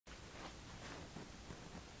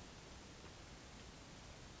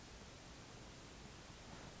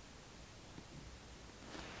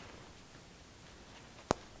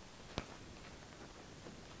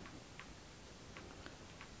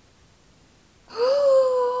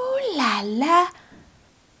Allah.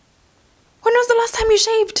 When was the last time you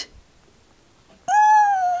shaved?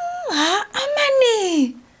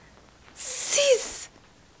 Amani. Sis.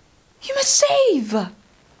 You must shave.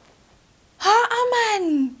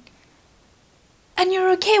 Aman. And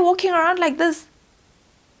you're okay walking around like this?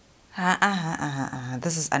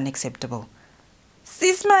 This is unacceptable.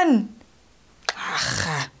 Sis, man.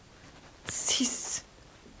 Sis.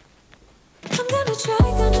 I'm gonna try.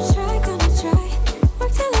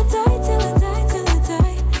 Work till I die, till I die, till I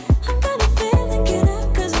die. I'm gonna fail and get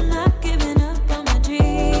up, cause I'm not giving up on my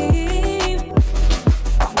dream.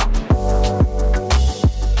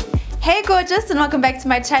 Hey gorgeous, and welcome back to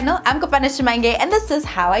my channel. I'm Kopano and this is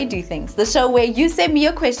How I Do Things, the show where you send me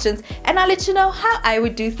your questions and I'll let you know how I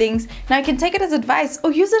would do things. Now you can take it as advice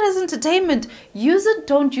or use it as entertainment. Use it,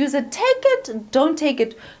 don't use it, take it, don't take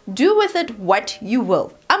it. Do with it what you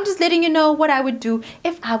will. I'm just letting you know what I would do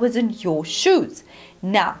if I was in your shoes.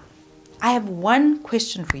 Now, I have one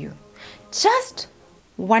question for you. Just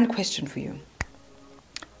one question for you.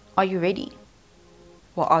 Are you ready?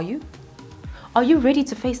 Well, are you? Are you ready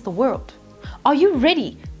to face the world? Are you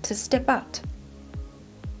ready to step out?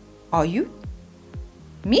 Are you?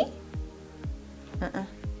 Me? I'm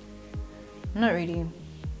not ready.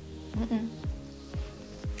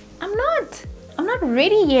 I'm not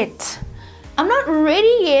ready yet. I'm not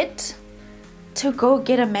ready yet to go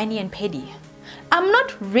get a mani and pedi. I'm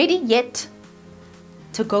not ready yet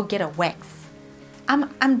to go get a wax.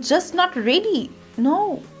 I'm just not ready.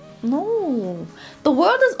 No. The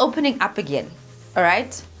world is opening up again, all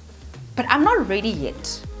right? But I'm not ready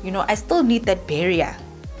yet. You know, I still need that barrier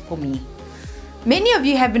for me. Many of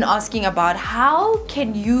you have been asking about how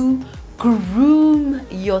can you groom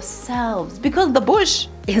yourselves because the bush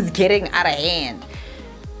is getting out of hand.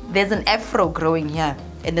 There's an afro growing here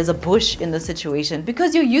and there's a bush in the situation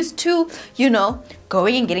because you're used to, you know,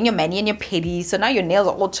 going and getting your mani and your pedi. So now your nails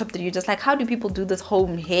are all chopped and you're just like, how do people do this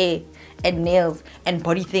home hair and nails and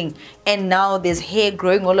body thing? And now there's hair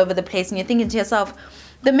growing all over the place and you're thinking to yourself,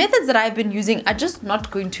 the methods that I've been using are just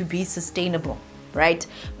not going to be sustainable, right?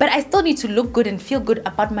 But I still need to look good and feel good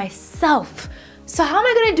about myself. So how am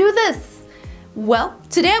I going to do this? Well,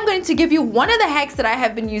 today I'm going to give you one of the hacks that I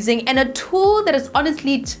have been using and a tool that is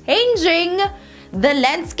honestly changing the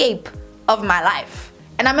landscape of my life.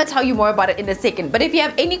 And I'm going to tell you more about it in a second. But if you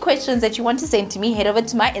have any questions that you want to send to me, head over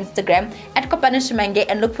to my Instagram at Kopano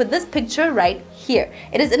and look for this picture right here.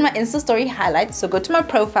 It is in my Insta story highlights. So go to my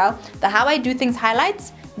profile, the How I Do Things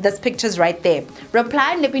highlights. This picture's right there.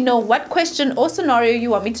 Reply and let me know what question or scenario you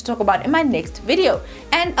want me to talk about in my next video.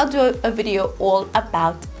 And I'll do a video all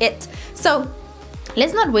about it. So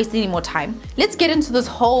let's not waste any more time. Let's get into this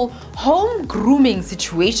whole home grooming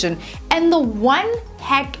situation and the one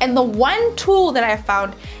hack and the one tool that I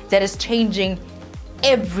found that is changing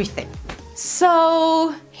everything.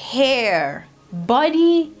 So hair,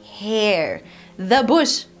 body hair, the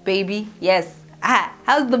bush, baby. Yes.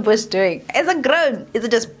 How's the bush doing? Is it grown? Is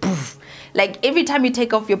it just poof? Like every time you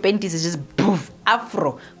take off your panties, it's just poof,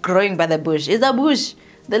 afro growing by the bush. It's a bush.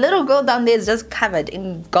 The little girl down there is just covered,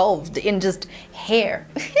 engulfed in just hair.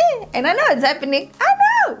 And I know it's happening. I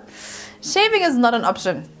know. Shaving is not an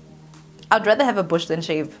option. I'd rather have a bush than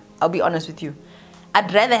shave. I'll be honest with you.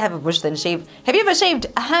 I'd rather have a bush than shave. Have you ever shaved?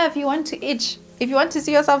 If you want to itch, if you want to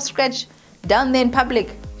see yourself scratch down there in public,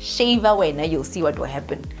 shave away. Now you'll see what will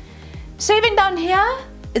happen. Shaving down here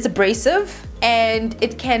is abrasive and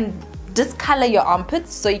it can discolor your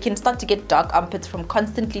armpits, so you can start to get dark armpits from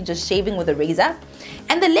constantly just shaving with a razor.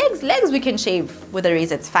 And the legs we can shave with a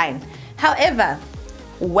razor, it's fine. However,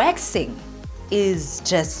 waxing is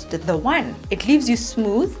just the one. It leaves you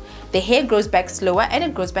smooth, the hair grows back slower and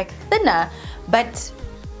it grows back thinner, but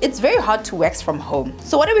it's very hard to wax from home.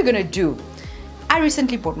 So what are we gonna do? I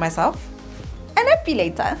recently bought myself an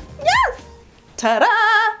epilator. Yes! Ta-da!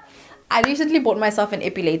 I recently bought myself an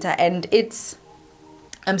epilator and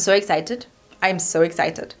I'm so excited. I'm so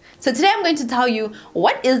excited. So today I'm going to tell you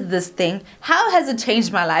what is this thing, how has it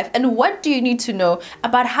changed my life, and what do you need to know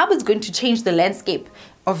about how it's going to change the landscape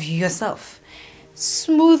of yourself.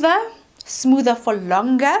 Smoother for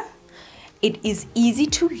longer. It is easy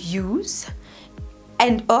to use.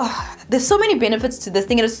 And there's so many benefits to this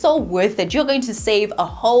thing. It is so worth it. You're going to save a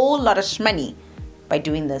whole lot of money by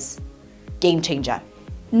doing this. Game changer.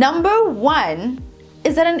 Number one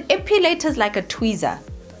is that an epilator is like a tweezer,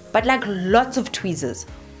 but like lots of tweezers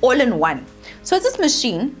all in one. So it's this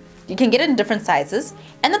machine, you can get it in different sizes,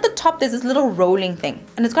 and at the top there's this little rolling thing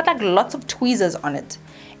and it's got like lots of tweezers on it.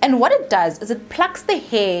 And what it does is it plucks the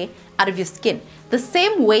hair out of your skin the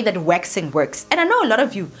same way that waxing works. And I know a lot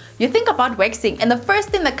of you think about waxing and the first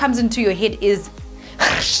thing that comes into your head is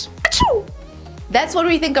That's what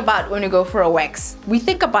we think about when we go for a wax. We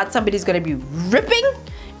think about somebody's gonna be ripping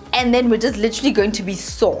and then we're just literally going to be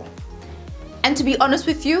sore. And to be honest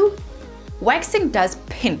with you, waxing does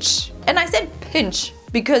pinch. And I said pinch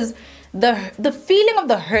because the feeling of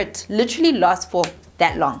the hurt literally lasts for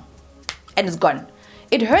that long and it's gone.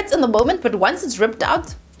 It hurts in the moment, but once it's ripped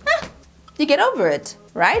out, you get over it,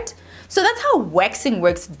 right? So that's how waxing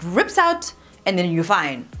works. It rips out and then you're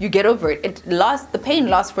fine. You get over it. The pain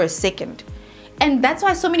lasts for a second. And that's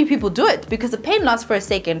why so many people do it, because the pain lasts for a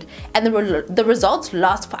second and the results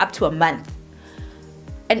last for up to a month.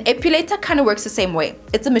 An epilator kind of works the same way.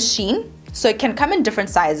 It's a machine, so it can come in different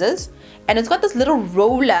sizes, and it's got this little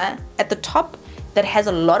roller at the top that has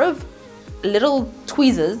a lot of little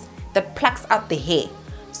tweezers that plucks out the hair.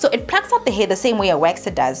 So it plucks out the hair the same way a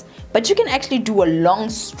waxer does, but you can actually do a long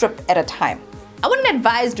strip at a time. I wouldn't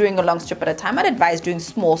advise doing a long strip at a time. I'd advise doing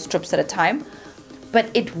small strips at a time, but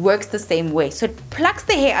it works the same way. So it plucks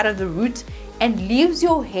the hair out of the root and leaves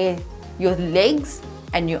your hair, your legs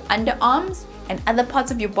and your underarms and other parts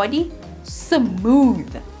of your body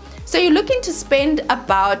smooth. So you're looking to spend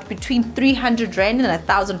about between 300 Rand and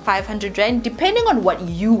 1,500 Rand, depending on what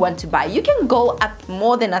you want to buy. You can go up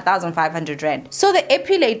more than 1,500 Rand. So the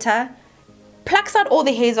epilator plucks out all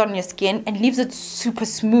the hairs on your skin and leaves it super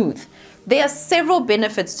smooth. There are several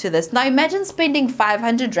benefits to this. Now imagine spending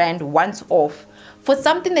 500 Rand once off for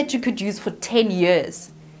something that you could use for 10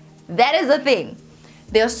 years. That is a thing.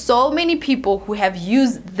 There are so many people who have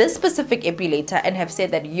used this specific epilator and have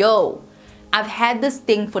said that, yo, I've had this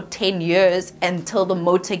thing for 10 years until the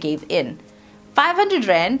motor gave in. 500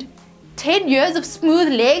 Rand, 10 years of smooth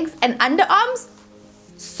legs and underarms,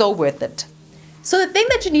 so worth it. So the thing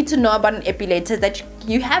that you need to know about an epilator is that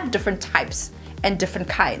you have different types and different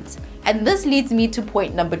kinds. And this leads me to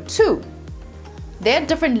point number 2. There are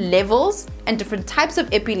different levels and different types of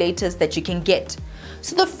epilators that you can get.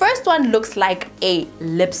 So the first one looks like a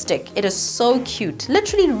lipstick. It is so cute,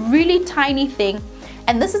 literally really tiny thing.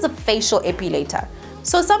 And this is a facial epilator.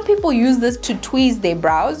 So some people use this to tweeze their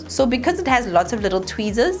brows. So because it has lots of little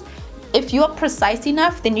tweezers, if you're precise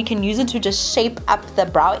enough, then you can use it to just shape up the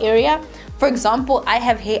brow area. For example, I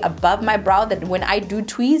have hair above my brow that when I do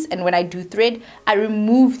tweeze and when I do thread, I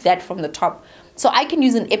remove that from the top. So I can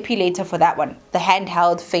use an epilator for that one, the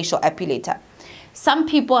handheld facial epilator. Some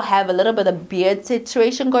people have a little bit of beard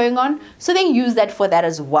situation going on, so they use that for that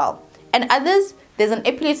as well. And others, there's an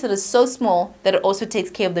epilator that is so small that it also takes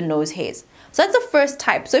care of the nose hairs. So that's the first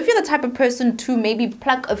type. So if you're the type of person to maybe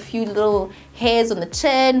pluck a few little hairs on the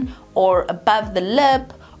chin or above the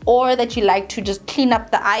lip, or that you like to just clean up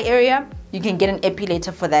the eye area, you can get an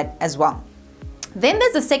epilator for that as well. Then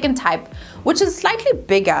there's a second type, which is slightly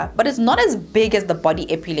bigger, but it's not as big as the body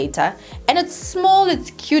epilator. And it's small,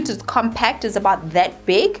 it's cute, it's compact, it's about that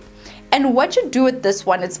big. And what you do with this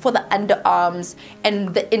one is for the underarms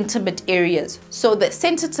and the intimate areas. So the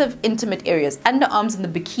sensitive intimate areas, underarms and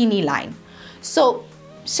the bikini line. So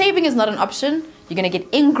shaving is not an option. You're gonna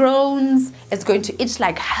get ingrowns, it's going to itch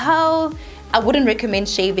like hell. I wouldn't recommend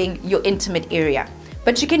shaving your intimate area.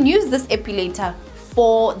 But you can use this epilator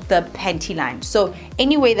for the panty line. So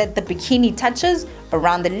anywhere that the bikini touches,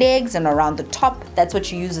 around the legs and around the top, that's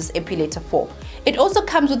what you use this epilator for. It also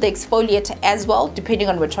comes with the exfoliator as well, depending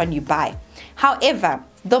on which one you buy. However,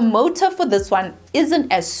 the motor for this one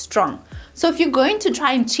isn't as strong. So if you're going to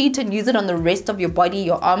try and cheat and use it on the rest of your body,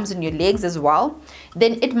 your arms and your legs as well,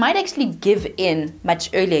 then it might actually give in much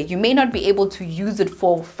earlier. You may not be able to use it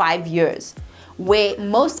for 5 years. Where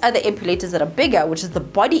most other epilators that are bigger, which is the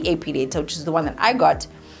body epilator, which is the one that I got,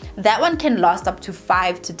 that one can last up to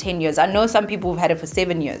 5 to 10 years. I know some people have had it for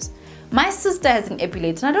 7 years. My sister has an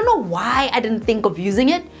epilator, and I don't know why I didn't think of using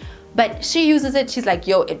it, but she uses it. She's like,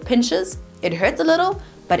 yo, it pinches, it hurts a little,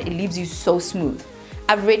 but it leaves you so smooth.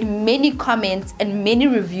 I've read many comments and many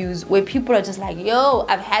reviews where people are just like, yo,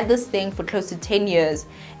 I've had this thing for close to 10 years,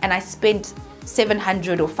 and I spent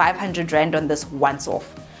 700 or 500 Rand on this once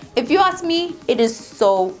off. If you ask me, it is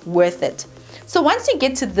so worth it. So once you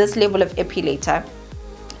get to this level of epilator,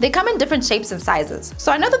 they come in different shapes and sizes.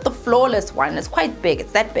 So I know that the flawless one is quite big,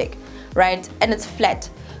 it's that big, right? And it's flat.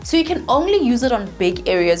 So you can only use it on big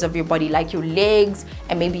areas of your body, like your legs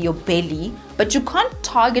and maybe your belly, but you can't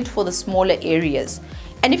target for the smaller areas.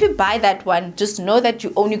 And if you buy that one, just know that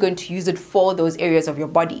you're only going to use it for those areas of your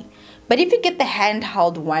body. But if you get the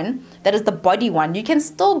handheld one, that is the body one, you can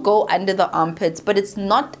still go under the armpits, but it's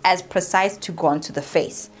not as precise to go onto the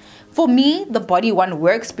face. For me, the body one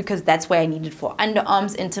works because that's where I need it for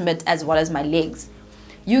underarms, intimate, as well as my legs.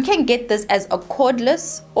 You can get this as a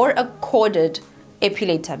cordless or a corded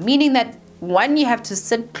epilator, meaning that one, you have to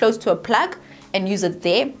sit close to a plug, and use it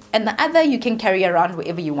there, and the other you can carry around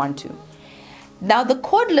wherever you want to. Now the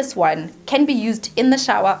cordless one can be used in the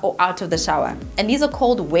shower or out of the shower, and these are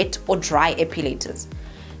called wet or dry epilators.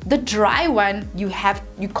 The dry one, you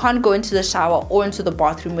can't go into the shower or into the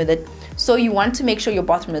bathroom with it, so you want to make sure your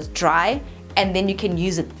bathroom is dry, and then you can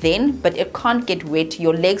use it then, but it can't get wet.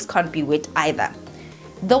 Your legs can't be wet either.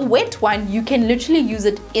 The wet one, you can literally use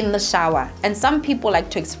it in the shower, and some people like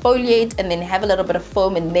to exfoliate and then have a little bit of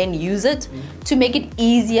foam and then use it to make it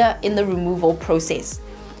easier in the removal process.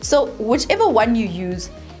 So whichever one you use,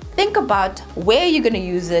 think about where you're going to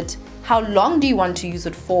use it, how long do you want to use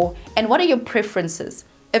it for, and what are your preferences.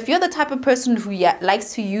 If you're the type of person who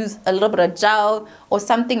likes to use a little bit of gel or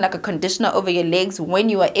something like a conditioner over your legs when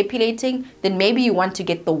you are epilating, then maybe you want to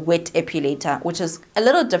get the wet epilator, which is a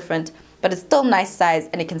little different, but it's still nice size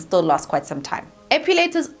and it can still last quite some time.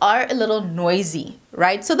 Epilators are a little noisy,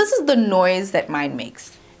 right? So this is the noise that mine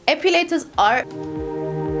makes. Epilators are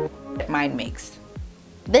that mine makes.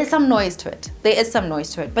 There's some noise to it. There is some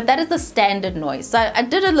noise to it, but that is the standard noise. So I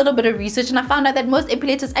did a little bit of research and I found out that most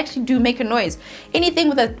epilators actually do make a noise. Anything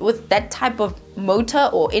with that type of motor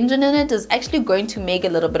or engine in it is actually going to make a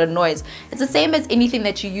little bit of noise. It's the same as anything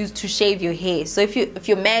that you use to shave your hair. So if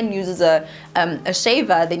your man uses a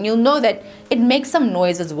shaver, then you'll know that it makes some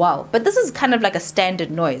noise as well. But this is kind of like a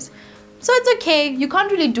standard noise. So it's okay. You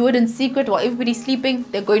can't really do it in secret while everybody's sleeping.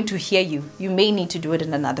 They're going to hear you. You may need to do it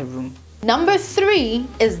in another room. Number 3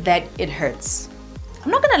 is that it hurts.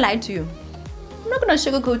 I'm not gonna lie to you. I'm not gonna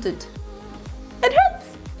sugarcoat it. It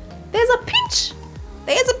hurts. There's a pinch.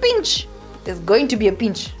 There's a pinch. There's going to be a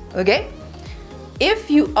pinch, okay?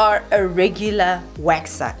 If you are a regular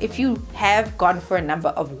waxer, if you have gone for a number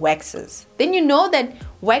of waxes, then you know that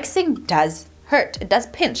waxing does hurt. It does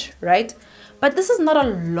pinch, right? But this is not a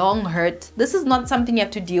long hurt. This is not something you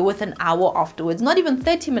have to deal with an hour afterwards, not even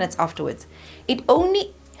 30 minutes afterwards. It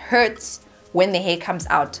only hurts when the hair comes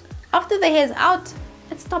out. After the hair is out,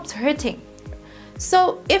 it stops hurting.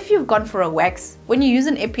 So if you've gone for a wax, when you use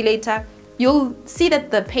an epilator, you'll see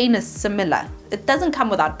that the pain is similar. It doesn't come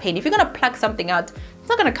without pain. If you're gonna pluck something out, it's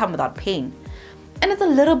not gonna come without pain. And it's a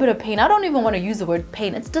little bit of pain. I don't even want to use the word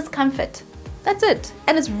pain. It's discomfort. That's it.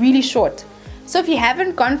 And it's really short. So if you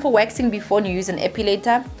haven't gone for waxing before and you use an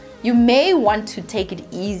epilator, you may want to take it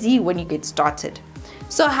easy when you get started.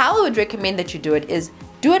 So how I would recommend that you do it is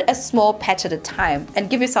do it a small patch at a time and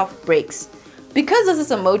give yourself breaks. Because this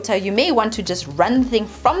is a motor, you may want to just run the thing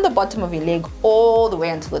from the bottom of your leg all the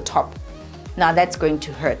way until the top. Now that's going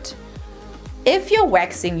to hurt. If you're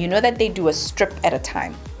waxing, you know that they do a strip at a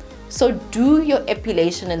time. So do your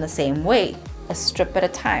epilation in the same way, a strip at a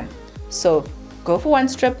time. So go for one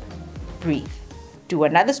strip, breathe. Do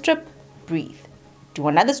another strip, breathe. Do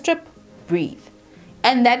another strip, breathe.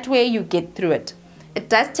 And that way you get through it. It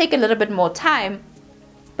does take a little bit more time,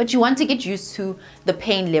 but you want to get used to the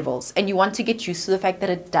pain levels and you want to get used to the fact that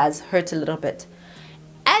it does hurt a little bit.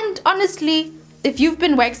 And honestly, if you've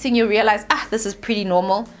been waxing, you realize, this is pretty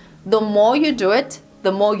normal. The more you do it,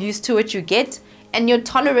 the more used to it you get and your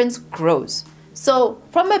tolerance grows. So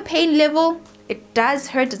from a pain level, it does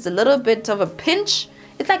hurt. It's a little bit of a pinch.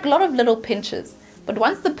 It's like a lot of little pinches. But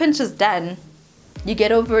once the pinch is done, you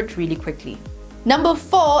get over it really quickly. Number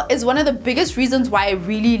 4 is one of the biggest reasons why I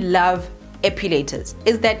really love epilators,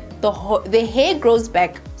 is that the hair grows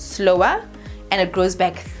back slower and it grows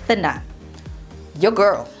back thinner. Your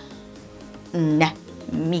girl. Nah,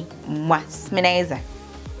 me, moi, sminaza.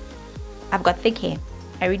 I've got thick hair.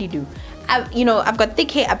 I really do. I've got thick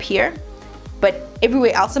hair up here, but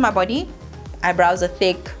everywhere else in my body, eyebrows are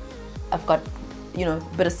thick. I've got, a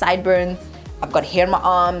bit of sideburns. I've got hair in my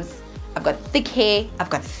arms. I've got thick hair. I've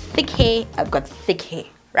got thick hair. I've got thick hair,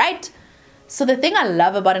 right? So the thing I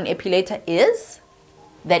love about an epilator is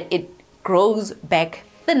that it grows back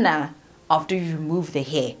thinner after you remove the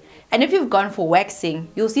hair. And if you've gone for waxing,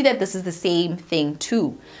 you'll see that this is the same thing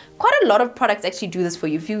too. Quite a lot of products actually do this for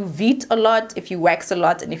you. If you veet a lot, if you wax a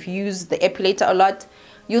lot, and if you use the epilator a lot,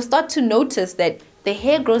 you'll start to notice that the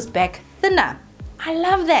hair grows back thinner. I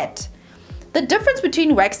love that. The difference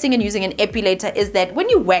between waxing and using an epilator is that when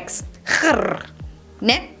you wax,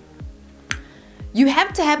 you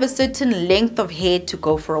have to have a certain length of hair to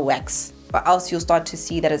go for a wax, or else you'll start to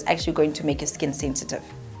see that it's actually going to make your skin sensitive.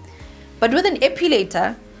 But with an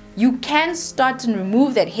epilator, you can start and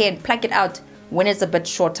remove that hair and pluck it out when it's a bit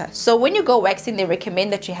shorter. So when you go waxing, they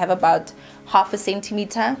recommend that you have about 1/2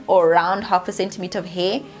 centimeter or around 1/2 centimeter of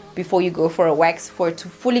hair before you go for a wax, for it to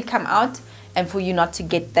fully come out and for you not to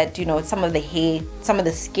get that, some of the hair, some of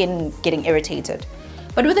the skin getting irritated.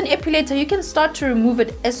 But with an epilator, you can start to remove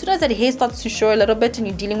it as soon as that hair starts to show a little bit and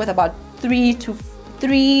you're dealing with about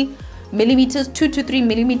 3 millimeters, 2 to 3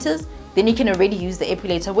 millimeters, then you can already use the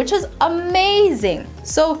epilator, which is amazing.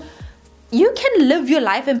 So you can live your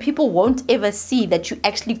life and people won't ever see that you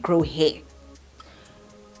actually grow hair.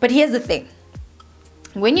 But here's the thing.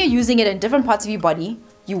 When you're using it in different parts of your body,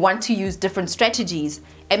 you want to use different strategies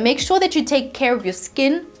and make sure that you take care of your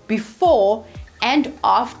skin before and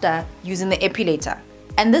after using the epilator.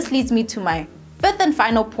 And this leads me to my fifth and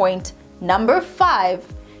final point. Number 5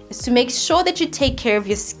 is to make sure that you take care of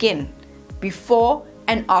your skin before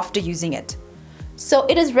and after using it. So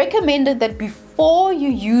it is recommended that before you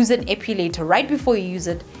use an epilator, right before you use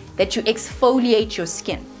it, that you exfoliate your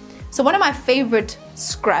skin. So one of my favorite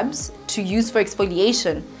scrubs to use for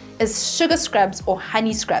exfoliation is sugar scrubs or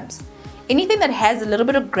honey scrubs. Anything that has a little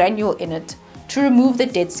bit of granule in it to remove the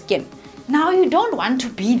dead skin. Now you don't want to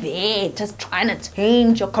be there just trying to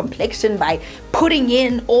change your complexion by putting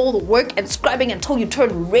in all the work and scrubbing until you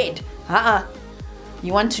turn red.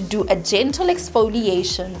 You want to do a gentle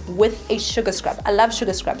exfoliation with a sugar scrub. I love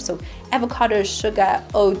sugar scrubs, so avocado, sugar,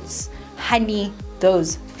 oats, honey,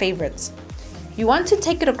 those favorites. You want to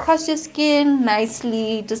take it across your skin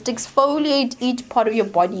nicely, just exfoliate each part of your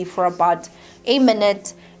body for about a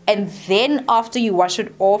minute, and then after you wash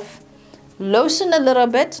it off, lotion a little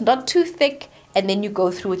bit, not too thick, and then you go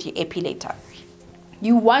through with your epilator.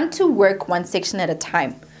 You want to work one section at a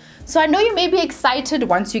time. So I know you may be excited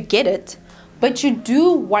once you get it, but you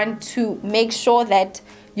do want to make sure that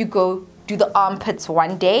you go do the armpits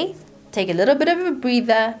one day, take a little bit of a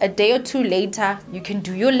breather, a day or two later, you can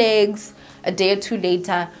do your legs, a day or two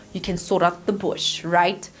later, you can sort out the bush,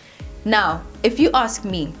 right? Now, if you ask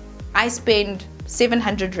me, I spend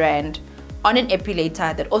 700 Rand on an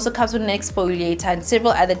epilator that also comes with an exfoliator and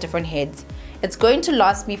several other different heads. It's going to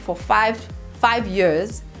last me for five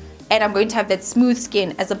years, and I'm going to have that smooth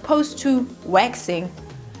skin as opposed to waxing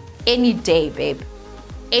any day, babe.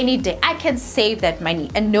 Any day. I can save that money,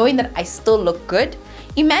 and knowing that I still look good.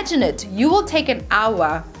 Imagine it, you will take an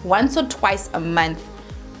hour once or twice a month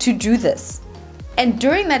to do this. And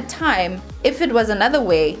during that time, if it was another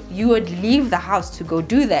way, you would leave the house to go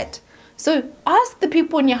do that. So ask the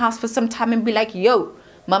people in your house for some time and be like, yo,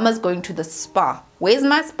 mama's going to the spa. Where's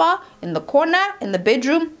my spa? In the corner, in the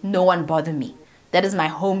bedroom, no one bother me. That is my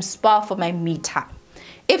home spa for my me time.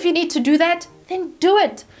 If you need to do that, then do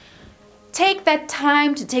it. Take that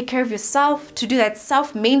time to take care of yourself, to do that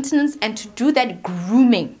self-maintenance, and to do that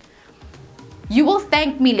grooming. You will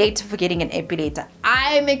thank me later for getting an epilator.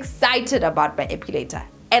 I'm excited about my epilator,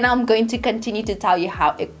 and I'm going to continue to tell you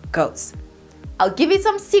how it goes. I'll give you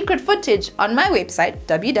some secret footage on my website,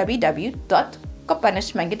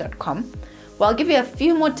 www.kopaneshmange.com, where I'll give you a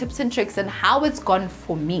few more tips and tricks on how it's gone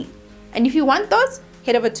for me. And if you want those,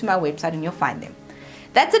 head over to my website and you'll find them.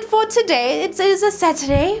 That's it for today. It is a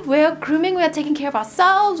Saturday. We're grooming, we're taking care of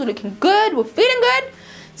ourselves, we're looking good, we're feeling good.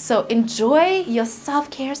 So enjoy your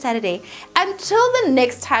self-care Saturday. Until the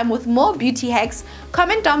next time with more beauty hacks,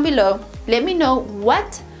 comment down below. Let me know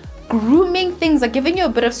what grooming things are giving you a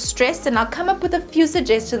bit of stress, and I'll come up with a few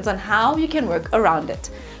suggestions on how you can work around it.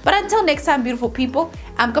 But until next time, beautiful people,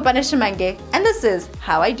 I'm Kopano, and this is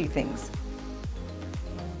How I Do Things.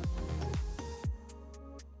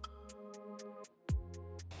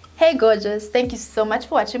 Hey gorgeous, thank you so much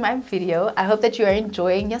for watching my video. I hope that you are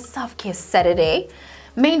enjoying your self-care Saturday,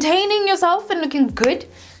 maintaining yourself and looking good.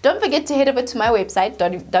 Don't forget to head over to my website,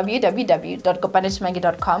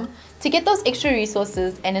 www.kopaneshmange.com, to get those extra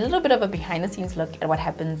resources and a little bit of a behind the scenes look at what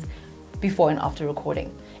happens before and after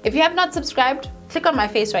recording. If you have not subscribed, click on my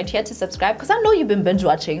face right here to subscribe, because I know you've been binge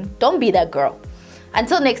watching. Don't be that girl.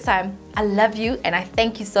 Until next time, I love you and I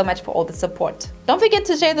thank you so much for all the support. Don't forget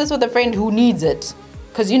to share this with a friend who needs it,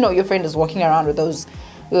 because you know your friend is walking around with those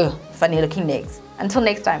funny looking legs. Until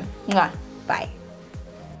next time, mwah, bye.